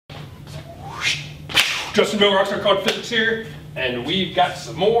Justin Miller, Rockstar College Physics here, and we've got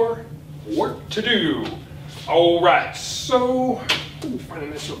some more work to do. All right, so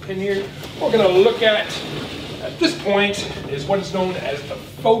finding this little pin here. What we're going to look at this point is what is known as the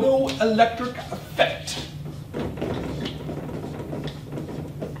photoelectric effect.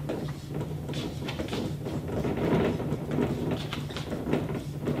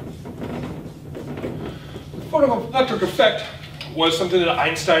 The photoelectric effect was something that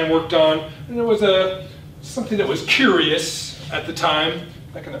Einstein worked on, and it was something that was curious at the time,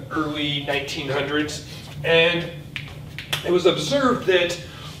 back in the early 1900s, and it was observed that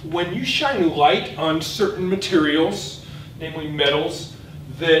when you shine light on certain materials, namely metals,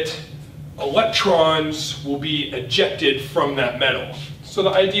 that electrons will be ejected from that metal. So the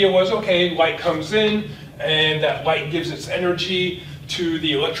idea was, okay, light comes in, and that light gives its energy to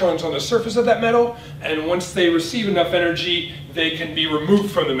the electrons on the surface of that metal, and once they receive enough energy, they can be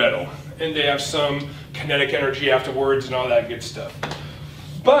removed from the metal, and they have some kinetic energy afterwards and all that good stuff.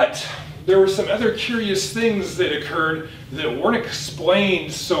 But there were some other curious things that occurred that weren't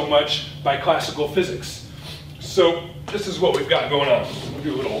explained so much by classical physics. So this is what we've got going on. We'll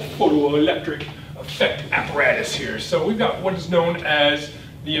do a little photoelectric effect apparatus here. So we've got what is known as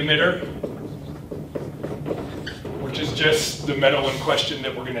the emitter, which is just the metal in question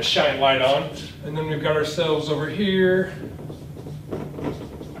that we're going to shine light on. And then we've got ourselves over here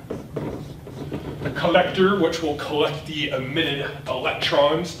the collector, which will collect the emitted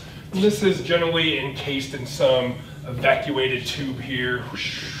electrons. And this is generally encased in some evacuated tube here.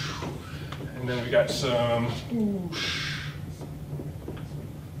 And then we've got some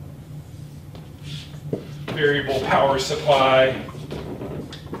variable power supply.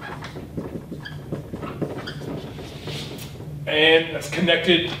 And that's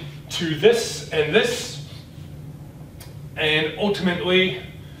connected to this and this. And ultimately,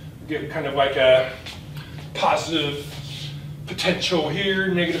 we get kind of like a positive potential here,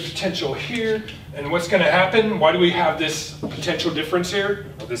 negative potential here. And what's going to happen? Why do we have this potential difference here,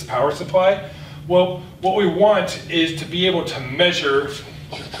 or this power supply? Well, what we want is to be able to measure,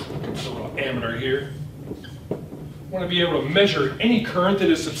 put a little ammeter here. We want to be able to measure any current that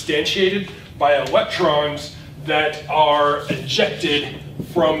is substantiated by electrons that are ejected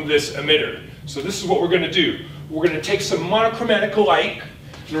from this emitter. So this is what we're going to do. We're going to take some monochromatic light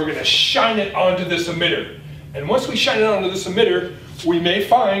and we're going to shine it onto this emitter. And once we shine it onto this emitter, we may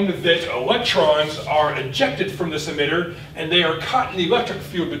find that electrons are ejected from this emitter and they are caught in the electric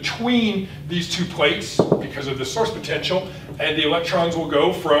field between these two plates because of the source potential, and the electrons will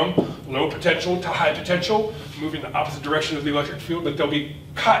go from low potential to high potential, moving the opposite direction of the electric field, but they'll be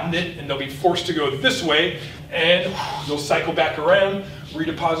caught in it and they'll be forced to go this way, and they'll cycle back around,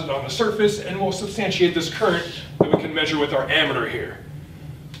 redeposit on the surface, and we'll substantiate this current that we can measure with our ammeter here.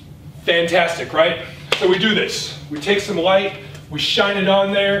 Fantastic, right? So we do this. We take some light, we shine it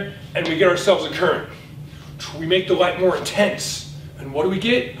on there, and we get ourselves a current. We make the light more intense, and what do we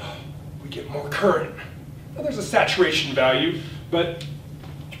get? We get more current. Now there's a saturation value, but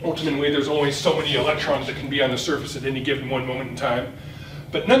ultimately there's only so many electrons that can be on the surface at any given one moment in time.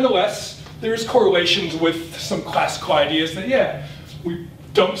 But nonetheless, there's correlations with some classical ideas that, yeah, we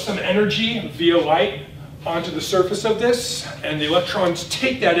dump some energy via light onto the surface of this, and the electrons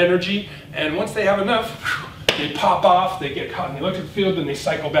take that energy, and once they have enough, they pop off, they get caught in the electric field, and they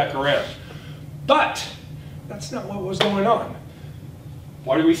cycle back around. But that's not what was going on.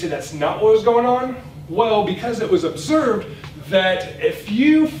 Why do we say that's not what was going on? Well, because it was observed that if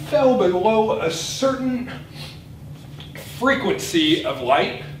you fell below a certain frequency of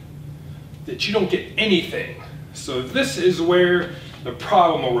light, that you don't get anything. So this is where the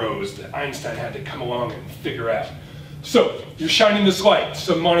problem arose that Einstein had to come along and figure out. So you're shining this light,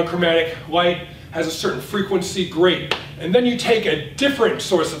 some monochromatic light has a certain frequency, great. And then you take a different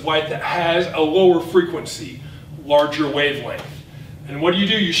source of light that has a lower frequency, larger wavelength. And what do?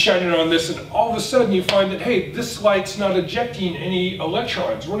 You shine it on this, and all of a sudden you find that, hey, this light's not ejecting any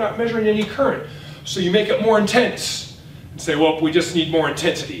electrons. We're not measuring any current. So you make it more intense and say, well, we just need more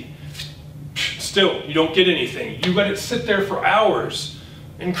intensity. Still, you don't get anything. You let it sit there for hours,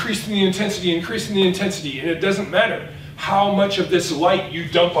 increasing the intensity, and it doesn't matter how much of this light you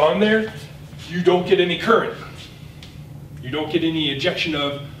dump on there, you don't get any current. You don't get any ejection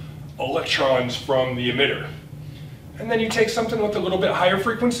of electrons from the emitter. And then you take something with a little bit higher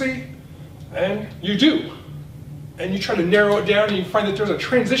frequency, and you do. And you try to narrow it down, and you find that there's a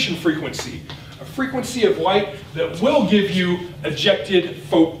transition frequency, a frequency of light that will give you ejected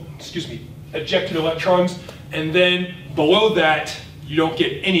electrons, and then below that, you don't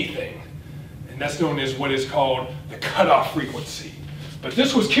get anything. And that's known as what is called the cutoff frequency. But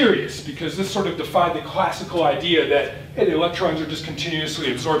this was curious because this sort of defied the classical idea that, hey, the electrons are just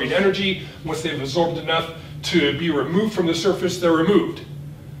continuously absorbing energy. Once they've absorbed enough to be removed from the surface, they're removed.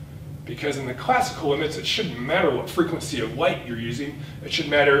 Because in the classical limits, it shouldn't matter what frequency of light you're using. It should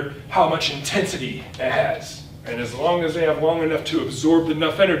matter how much intensity it has. And as long as they have long enough to absorb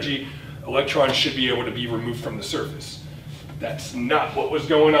enough energy, electrons should be able to be removed from the surface. That's not what was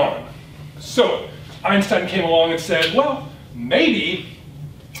going on. So Einstein came along and said, well, maybe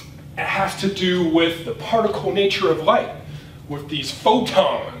it has to do with the particle nature of light, with these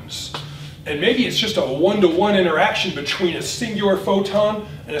photons. And maybe it's just a one-to-one interaction between a singular photon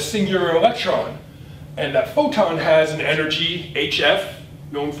and a singular electron. And that photon has an energy, HF,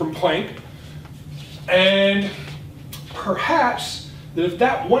 known from Planck. And perhaps that if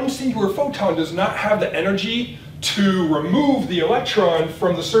that one singular photon does not have the energy to remove the electron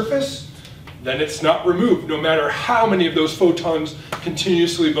from the surface, then it's not removed, no matter how many of those photons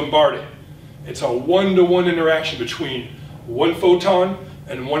continuously bombard it. It's a one-to-one interaction between one photon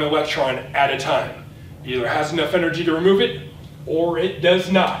and one electron at a time. It either has enough energy to remove it, or it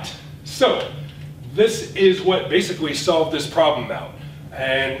does not. So, this is what basically solved this problem out.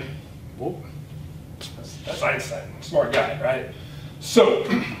 And, whoop, that's Einstein, smart guy, right? So,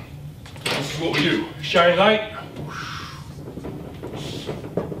 this is what we do. Shine light.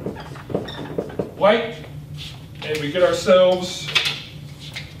 Light, and we get ourselves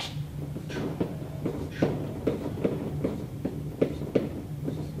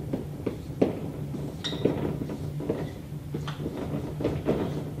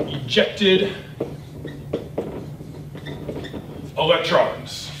ejected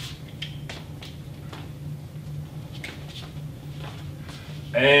electrons.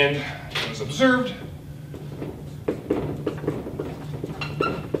 And it was observed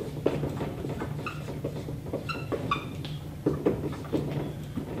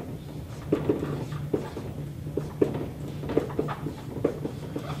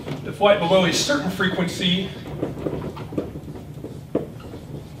if light below a certain frequency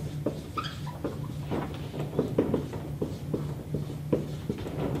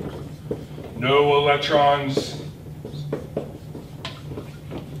no electrons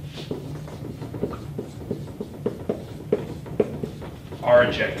are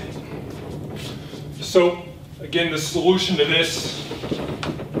ejected. So again, the solution to this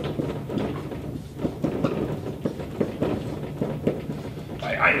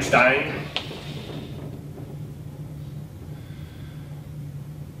by Einstein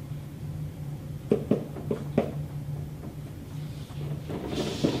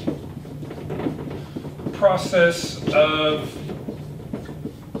process of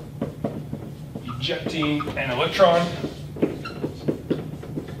ejecting an electron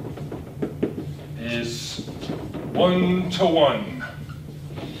is one-to-one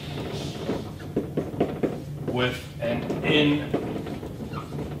with an incoming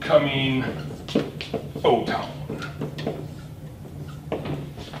photon.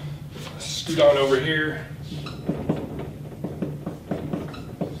 Let's scoot on over here.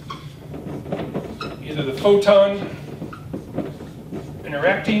 Either the photon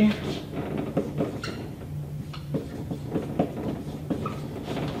interacting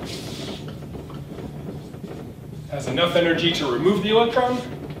has enough energy to remove the electron,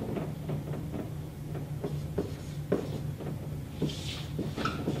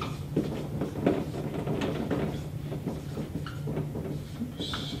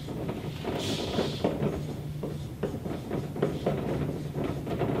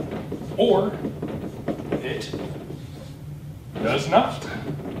 or it does not.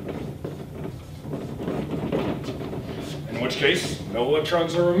 In which case, no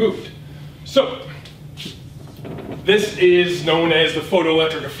electrons are removed. So, this is known as the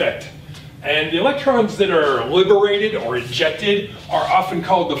photoelectric effect. And the electrons that are liberated or ejected are often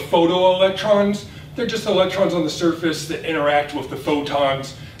called the photoelectrons. They're just electrons on the surface that interact with the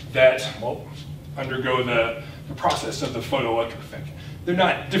photons that, well, undergo the process of the photoelectric effect. They're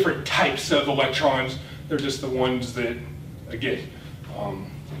not different types of electrons, they're just the ones that, again,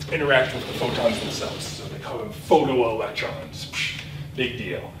 interact with the photons themselves. So they call them photoelectrons. Big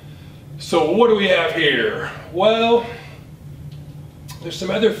deal. So what do we have here? Well, there's some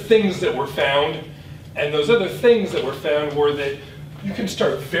other things that were found, and those other things that were found were that you can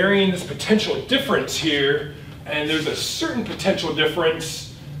start varying this potential difference here, and there's a certain potential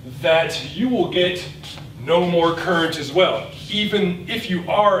difference that you will get no more current as well, even if you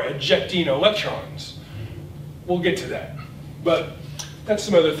are ejecting electrons. We'll get to that. But that's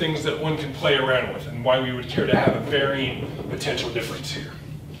some other things that one can play around with and why we would care to have a varying potential difference here.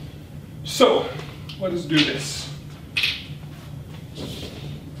 So, let us do this.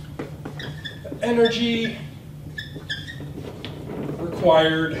 energy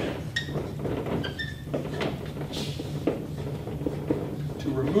required to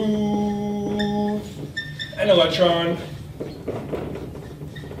remove an electron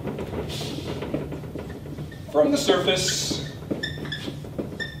from the surface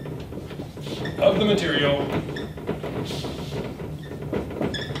of the material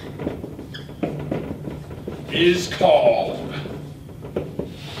is called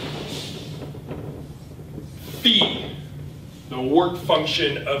phi, the work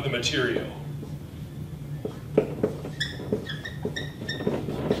function of the material.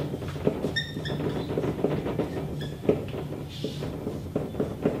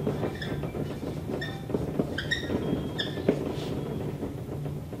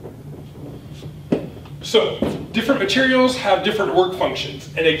 So, different materials have different work functions.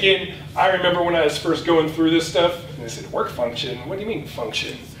 And again, I remember when I was first going through this stuff, and I said, work function? What do you mean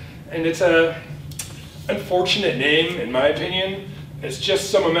function? And it's a unfortunate name, in my opinion. It's just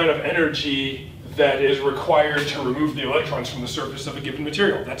some amount of energy that is required to remove the electrons from the surface of a given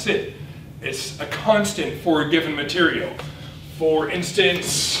material. That's it. It's a constant for a given material. For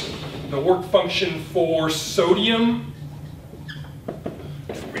instance, the work function for sodium,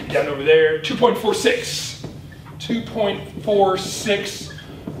 down over there, 2.46. 2.46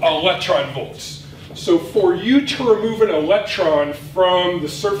 electron volts. So for you to remove an electron from the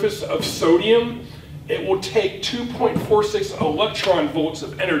surface of sodium, it will take 2.46 electron volts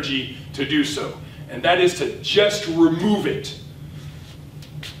of energy to do so. And that is to just remove it.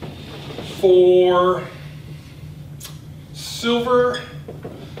 For silver,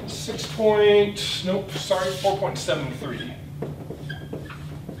 4.73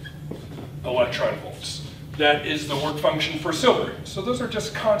 electron volts. That is the work function for silver. So those are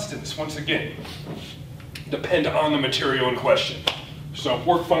just constants, once again. Depend on the material in question. So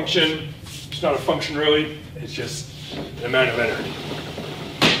work function, it's not a function really, it's just an amount of energy.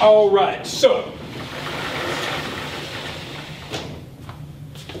 All right, so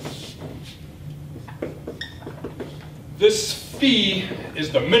this phi is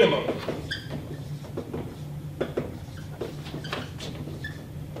the minimum.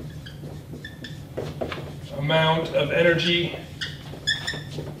 Amount of energy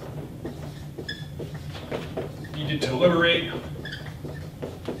needed to liberate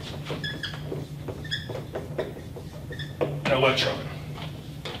an electron.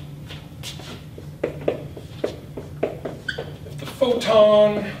 If the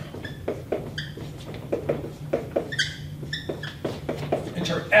photon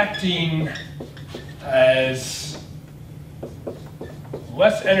interacting has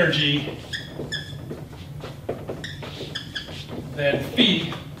less energy than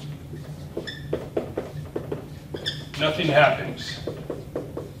phi, nothing happens.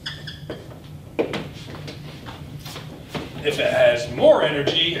 If it has more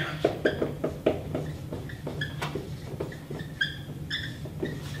energy,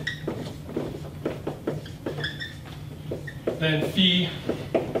 than phi,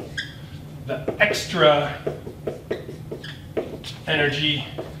 the extra energy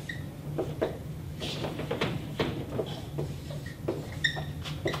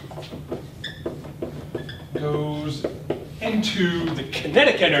goes into the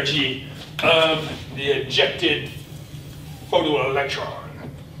kinetic energy of the ejected photoelectron.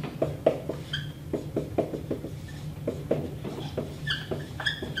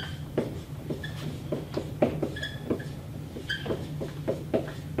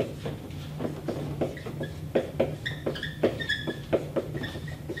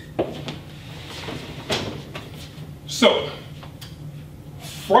 So,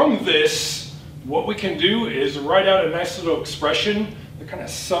 from this, what we can do is write out a nice little expression that kind of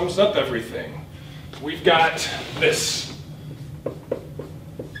sums up everything. We've got this.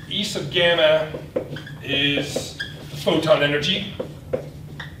 E sub gamma is photon energy,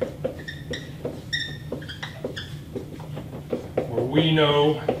 where we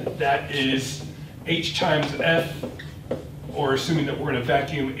know that that is h times f, or assuming that we're in a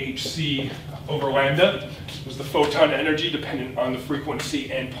vacuum, hc over lambda was the photon energy dependent on the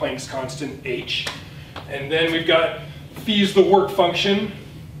frequency and Planck's constant h. And then we've got phi is the work function.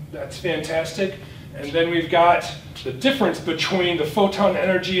 That's fantastic. And then we've got the difference between the photon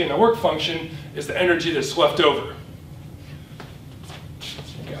energy and the work function is the energy that's left over.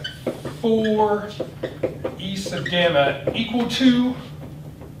 We've got 4 E sub gamma equal to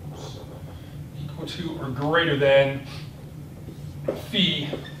or greater than phi.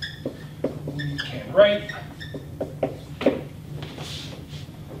 We can write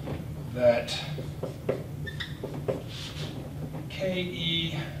that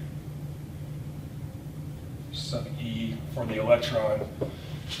Ke sub E for the electron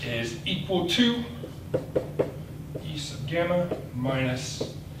is equal to E sub gamma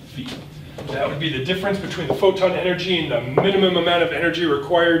minus phi. That would be the difference between the photon energy and the minimum amount of energy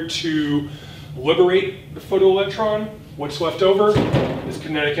required to liberate the photoelectron. What's left over is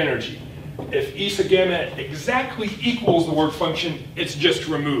kinetic energy. If E sub gamma exactly equals the work function, it's just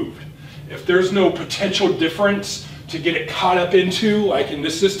removed. If there's no potential difference to get it caught up into, like in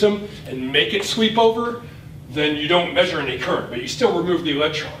this system, and make it sweep over, then you don't measure any current, but you still remove the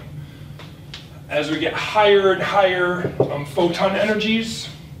electron. As we get higher and higher photon energies,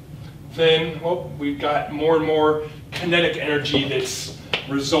 then, well, we've got more and more kinetic energy that's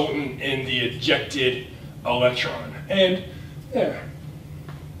resulting in the ejected electron. And yeah,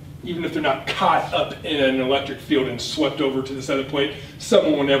 even if they're not caught up in an electric field and swept over to this other plate, some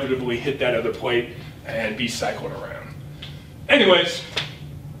will inevitably hit that other plate and be cycled around. Anyways,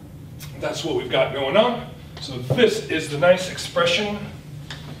 that's what we've got going on. So this is the nice expression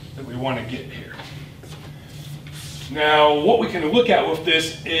that we want to get here. Now, what we can look at with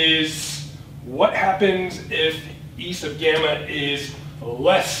this is what happens if E sub gamma is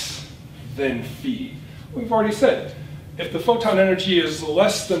less than phi. We've already said, if the photon energy is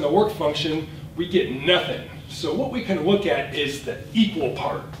less than the work function, we get nothing. So what we can look at is the equal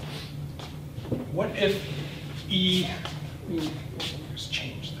part. What if E, let's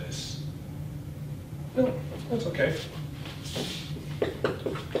change this. No, that's okay.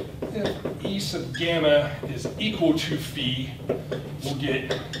 If E sub gamma is equal to phi, we'll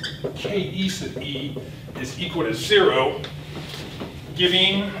get K E sub E is equal to 0,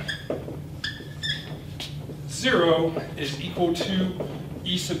 giving 0 is equal to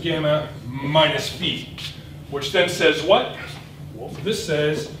E sub gamma minus phi, which then says what? Well, this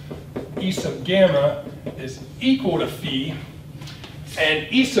says E sub gamma is equal to phi, and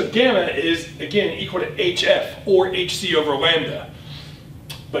E sub gamma is, again, equal to HF, or HC over lambda.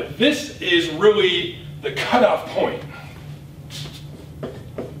 But this is really the cutoff point.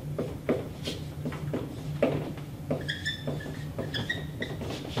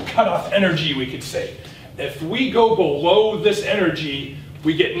 Cutoff energy, we could say. If we go below this energy,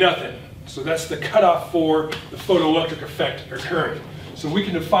 we get nothing. So that's the cutoff for the photoelectric effect occurring. So we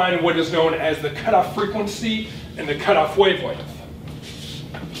can define what is known as the cutoff frequency and the cutoff wavelength.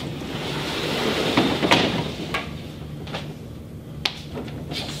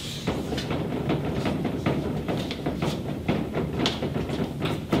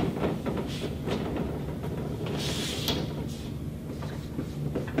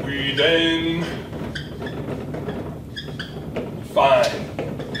 We then find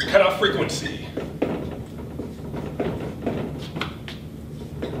cutoff frequency.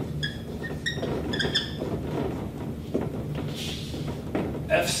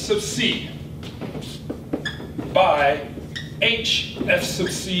 F sub C by H F sub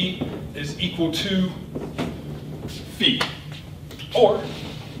C is equal to phi, or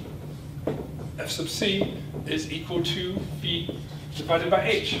F sub C is equal to phi divided by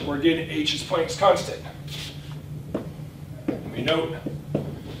H, where again H is Planck's constant. We note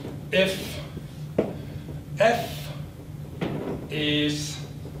if F is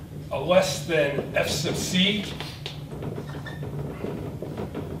less than F sub C,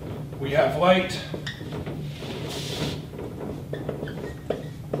 we have light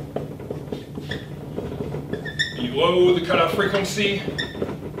below the cutoff frequency,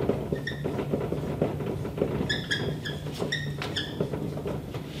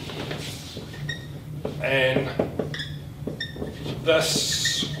 and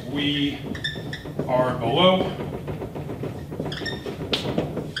thus we are below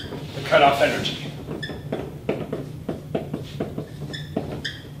the cutoff energy.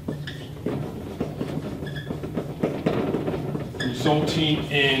 Resulting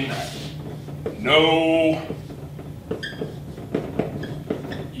in no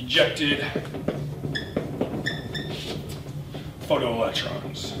ejected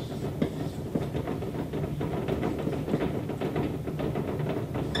photoelectrons.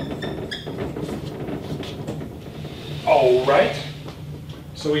 All right,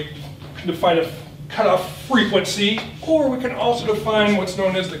 so we can define a cutoff frequency, or we can also define what's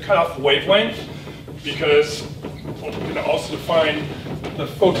known as the cutoff wavelength, because we can also define the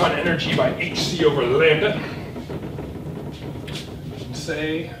photon energy by hc over lambda. And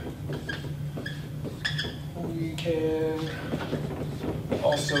say we can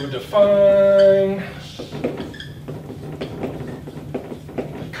also define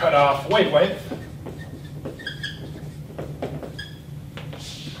the cutoff wavelength,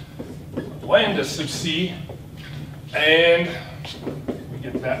 lambda sub c, and we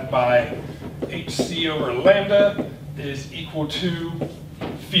get that by hc over lambda is equal to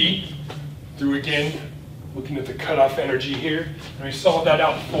phi, through again, looking at the cutoff energy here. And we solve that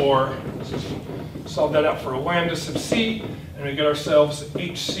out for lambda sub c, and we get ourselves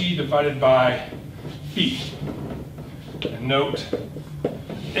hc divided by phi. And note,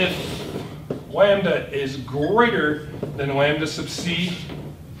 if lambda is greater than lambda sub c,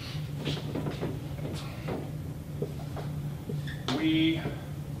 we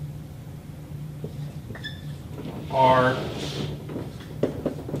are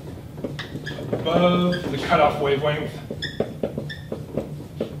above the cutoff wavelength,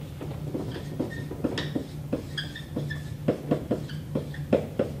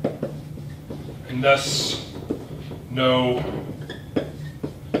 and thus no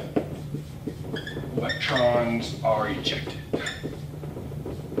electrons are ejected.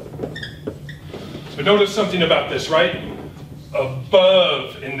 So notice something about this, right?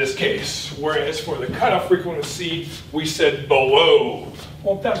 Above in this case, whereas for the cutoff frequency we said below.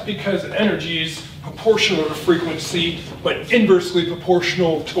 Well, that's because energy is proportional to frequency, but inversely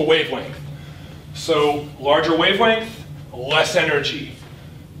proportional to wavelength. So larger wavelength, less energy.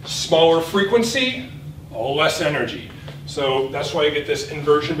 Smaller frequency, less energy. So that's why you get this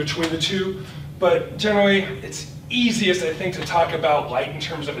inversion between the two. But generally, it's easiest, I think, to talk about light in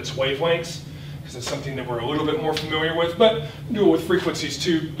terms of its wavelengths, because it's something that we're a little bit more familiar with, but do it with frequencies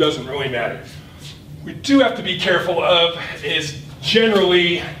too, doesn't really matter. We do have to be careful of is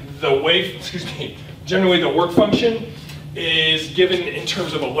generally the work function is given in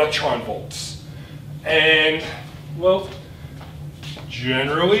terms of electron volts. And, well,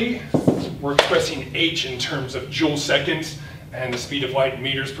 generally, we're expressing h in terms of joule seconds and the speed of light in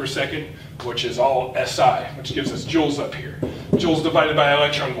meters per second, which is all SI, which gives us joules up here. Joules divided by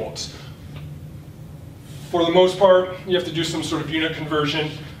electron volts. For the most part, you have to do some sort of unit conversion,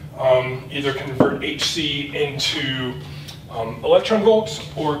 either convert HC into electron volts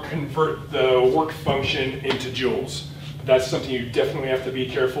or convert the work function into joules. But that's something you definitely have to be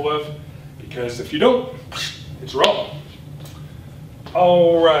careful of, because if you don't, it's wrong.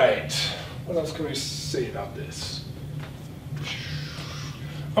 All right, what else can we say about this?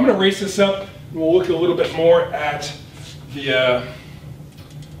 I'm going to erase this up, and we'll look a little bit more at the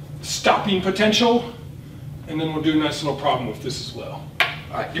stopping potential, and then we'll do a nice little problem with this as well.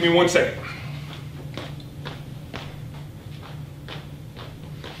 All right, give me 1 second.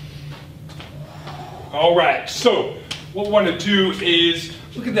 All right, so what we want to do is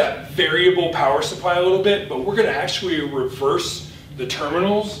look at that variable power supply a little bit, but we're going to actually reverse the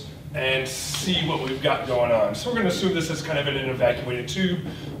terminals and see what we've got going on. So we're going to assume this is kind of in an evacuated tube.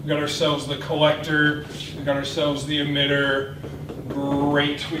 We've got ourselves the collector, we've got ourselves the emitter.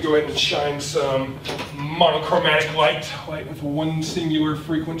 Great, we go ahead and shine some monochromatic light with one singular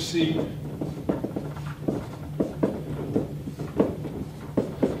frequency.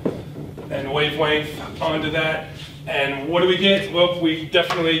 And wavelength onto that. And what do we get? Well, we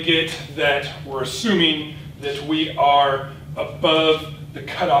definitely get that we're assuming that we are above the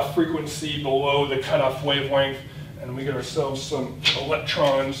cutoff frequency, below the cutoff wavelength, and we get ourselves some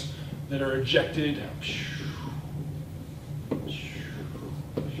electrons that are ejected.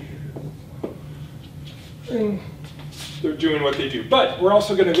 And they're doing what they do. But we're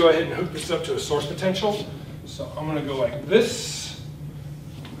also going to go ahead and hook this up to a source potential. So I'm going to go like this.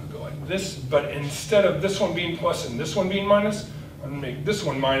 I'm going to go like this. But instead of this one being plus and this one being minus, I'm going to make this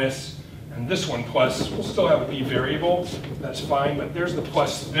one minus and this one plus. We'll still have a B variable. That's fine. But there's the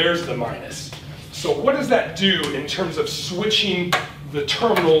plus, there's the minus. So what does that do in terms of switching the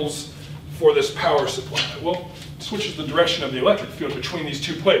terminals for this power supply? Well, it switches the direction of the electric field between these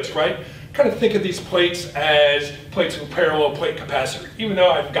two plates, right? Kind of think of these plates as plates of a parallel plate capacitor. Even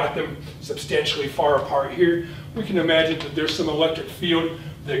though I've got them substantially far apart here, we can imagine that there's some electric field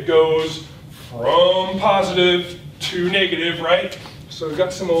that goes from positive to negative, right? So we've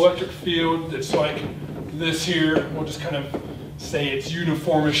got some electric field that's like this here. We'll just kind of say it's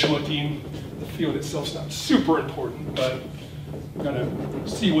uniformish looking. The field itself's not super important, but we're going to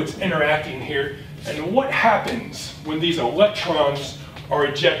see what's interacting here. And what happens when these electrons are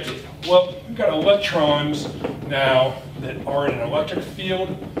ejected? Well, we've got electrons now that are in an electric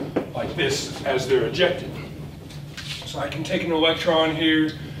field like this as they're ejected. So I can take an electron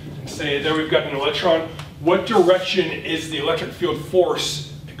here and say, there we've got an electron. What direction is the electric field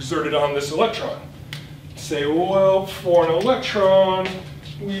force exerted on this electron? Say, well, for an electron,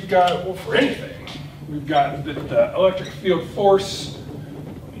 we've got, well, for anything, we've got the electric field force,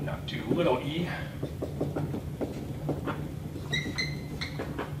 let me not do little e,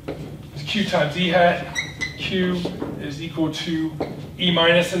 Q times E hat. Q is equal to E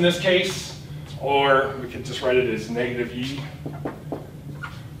minus in this case. or we could just write it as negative E.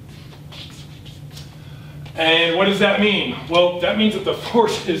 And what does that mean? Well, that means that the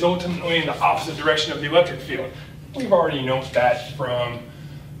force is ultimately in the opposite direction of the electric field. We've already known that from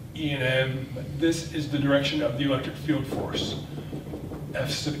E and M, but this is the direction of the electric field force, F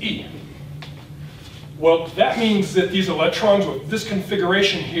sub E. Well, that means that these electrons with this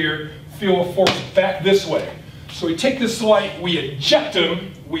configuration here feel a force back this way. So we take this light, we eject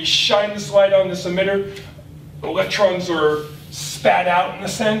them, we shine this light on this emitter, electrons are spat out in a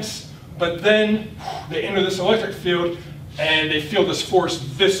sense, but then they enter this electric field and they feel this force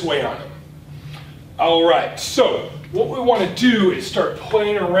this way on them. All right, so what we want to do is start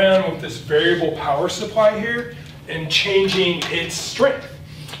playing around with this variable power supply here and changing its strength,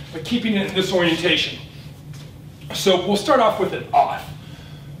 but keeping it in this orientation. So we'll start off with it off.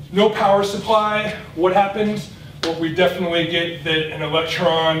 No power supply, what happens? Well, we definitely get that an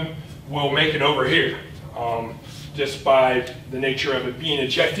electron will make it over here, just by the nature of it being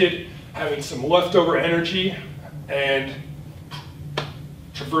ejected, having some leftover energy, and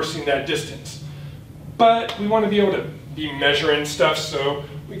traversing that distance. But we want to be able to be measuring stuff, so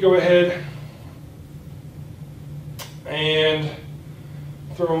we go ahead and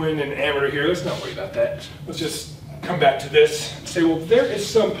throw in an ammeter here. Let's not worry about that. Let's just come back to this and say, well, there is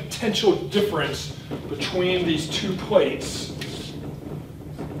some potential difference between these two plates.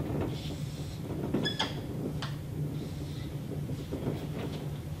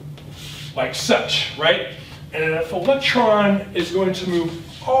 Like such, right? And if an electron is going to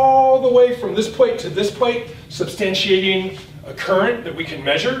move all the way from this plate to this plate, substantiating a current that we can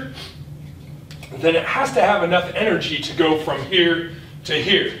measure, then it has to have enough energy to go from here to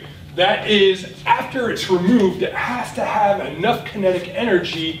here. That is, after it's removed, it has to have enough kinetic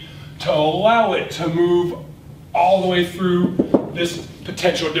energy to allow it to move all the way through this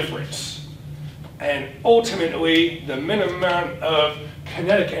potential difference. And ultimately, the minimum amount of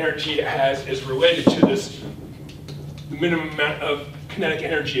kinetic energy it has is related to this. The minimum amount of kinetic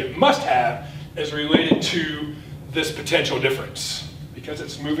energy it must have is related to this potential difference. Because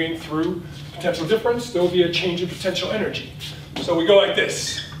it's moving through potential difference, there will be a change in potential energy. So we go like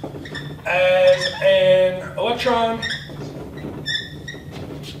this. As an electron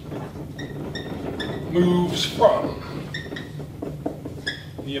moves from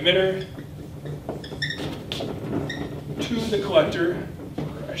the emitter to the collector,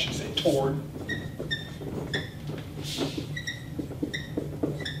 or I should say toward,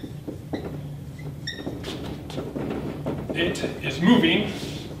 it is moving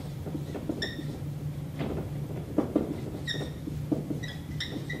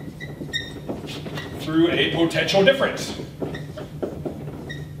through a potential difference.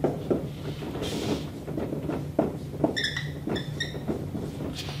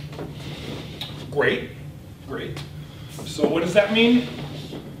 Great, great. So what does that mean?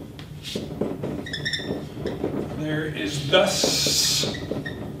 There is thus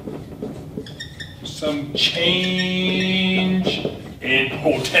some change in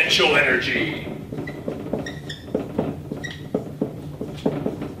potential energy.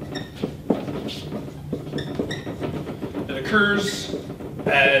 That occurs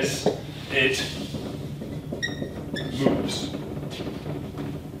as it moves.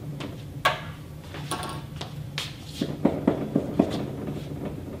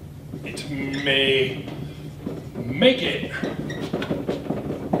 It may make it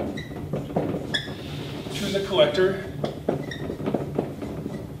to the collector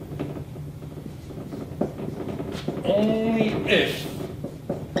only if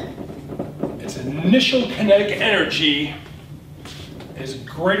its initial kinetic energy is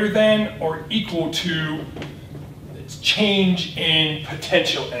greater than or equal to its change in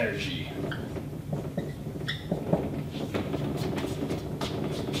potential energy.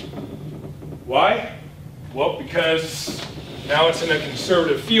 Why? Well, because now it's in a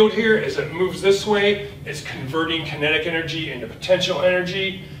conservative field here. As it moves this way, it's converting kinetic energy into potential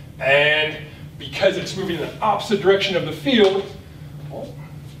energy, and because it's moving in the opposite direction of the field, well,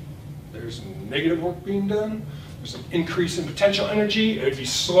 there's negative work being done. There's an increase in potential energy. It would be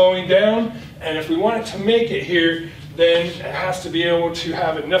slowing down, and if we want it to make it here, then it has to be able to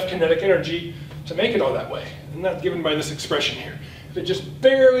have enough kinetic energy to make it all that way. And that's given by this expression here. If it just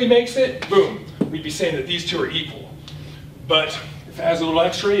barely makes it, boom, we'd be saying that these two are equal. But if it has a little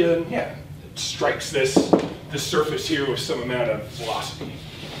extra, then yeah, it strikes this surface here with some amount of velocity.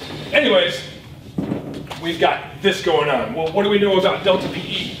 Anyways, we've got this going on. Well, what do we know about delta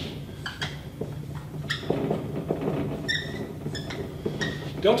PE?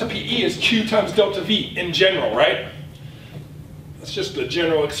 Delta PE is Q times delta V in general, right? That's just the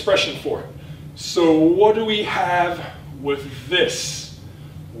general expression for it. So what do we have with this?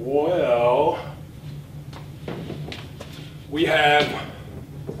 Well, we have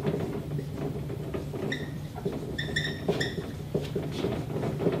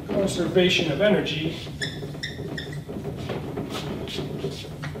conservation of energy.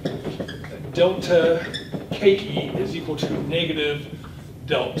 Delta KE is equal to negative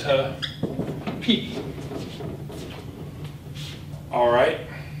delta P. All right.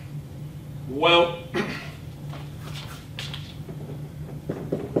 Well,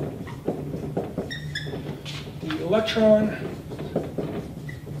 the electron,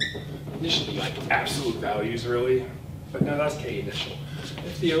 initially like absolute values really, but no, that's K initial.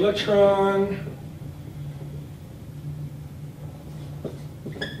 If the electron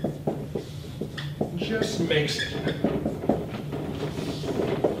just makes it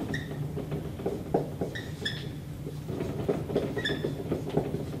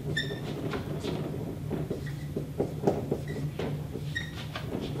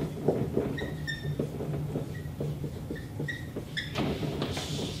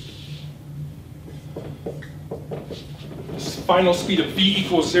final speed of v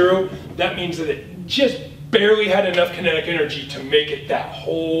equals 0, that means that it just barely had enough kinetic energy to make it that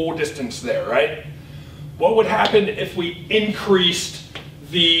whole distance there, right? What would happen if we increased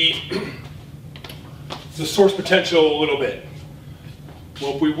the source potential a little bit?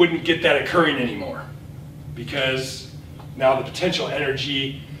 Well, we wouldn't get that occurring anymore, because now the potential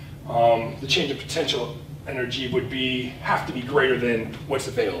energy, the change of potential energy would have to be greater than what's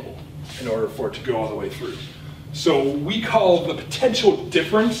available in order for it to go all the way through. So we call the potential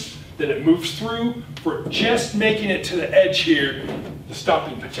difference that it moves through for just making it to the edge here the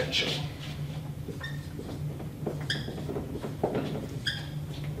stopping potential.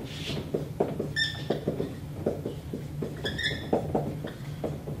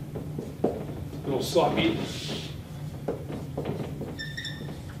 A little sloppy.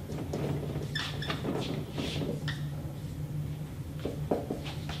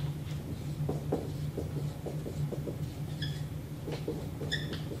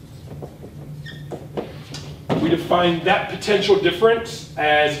 We define that potential difference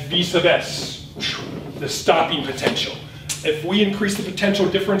as V sub s, the stopping potential. If we increase the potential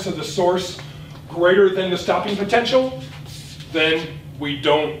difference of the source greater than the stopping potential, then we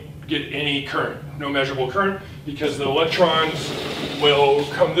don't get any current, no measurable current, because the electrons will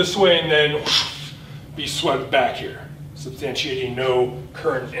come this way and then be swept back here, substantiating no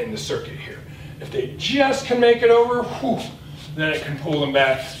current in the circuit here. If they just can make it over, then it can pull them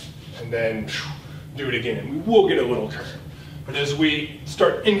back and then do it again, and we will get a little current. But as we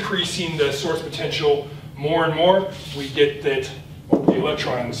start increasing the source potential more and more, we get that the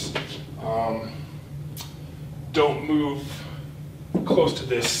electrons don't move close to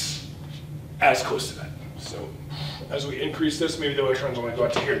this, as close to that. So as we increase this, maybe the electrons only go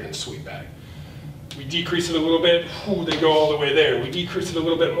out to here, then sweep back. We decrease it a little bit, they go all the way there. We decrease it a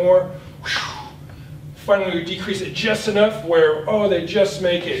little bit more, finally we decrease it just enough where, they just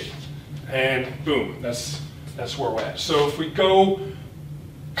make it. And boom, that's where we're at. So if we go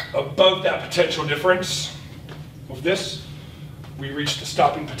above that potential difference of this, we reach the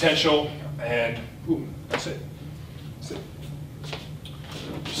stopping potential, and boom, that's it. That's it.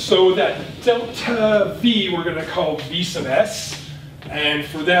 So that delta V we're going to call V sub s, and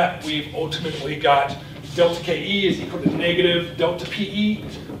for that we've ultimately got delta KE is equal to negative delta PE.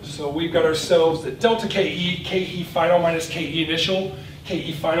 So we've got ourselves that delta KE final minus KE initial,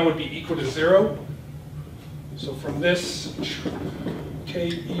 KE final would be equal to 0. So from this,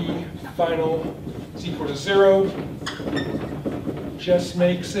 KE final is equal to 0. Just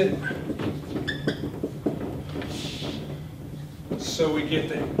makes it. So we get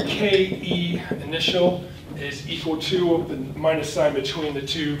that KE initial is equal to, the minus sign between the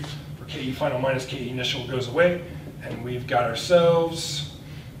two for KE final minus KE initial goes away. And we've got ourselves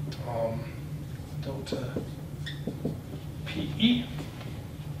delta PE,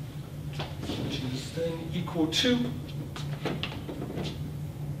 which is then equal to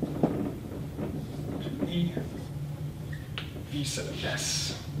E V sub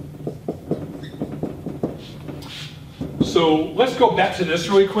s. So let's go back to this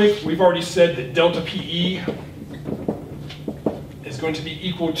really quick. We've already said that delta PE is going to be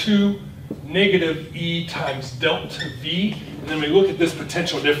equal to negative E times delta V. And then we look at this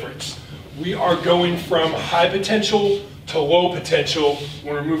potential difference. We are going from high potential to low potential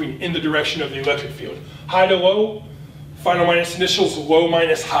when we're moving in the direction of the electric field. High to low, final minus initials, low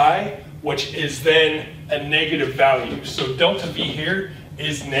minus high, which is then a negative value. So delta V here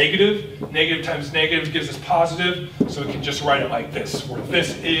is negative. Negative times negative gives us positive, so we can just write it like this, where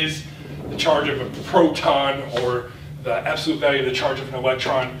this is the charge of a proton, or the absolute value of the charge of an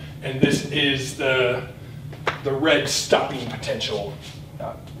electron, and this is the red stopping potential,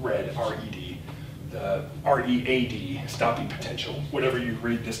 not red, R-E-D, the R-E-A-D, stopping potential, whatever you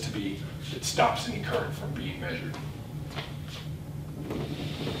read this to be, that stops any current from being measured.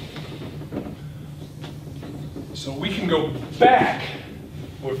 So we can go back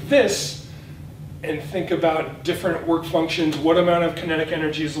with this and think about different work functions, what amount of kinetic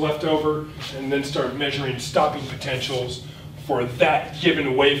energy is left over, and then start measuring stopping potentials for that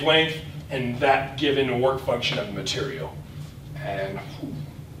given wavelength and that given work function of the material. And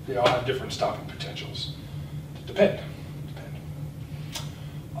they all have different stopping potentials. Depend.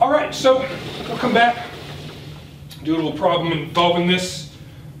 All right, so we'll come back, do a little problem involving this,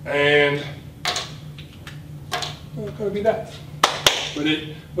 and it's going to be that. But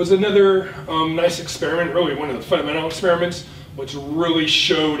it was another nice experiment, really one of the fundamental experiments, which really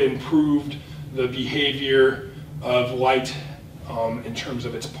showed and proved the behavior of light in terms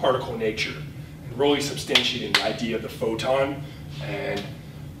of its particle nature, and really substantiating the idea of the photon, and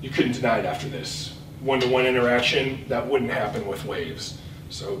you couldn't deny it after this. One-to-one interaction, that wouldn't happen with waves.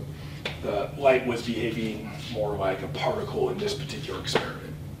 So the light was behaving more like a particle in this particular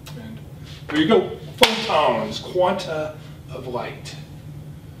experiment. And there you go, photons, quanta of light.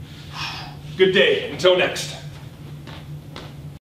 Good day, until next.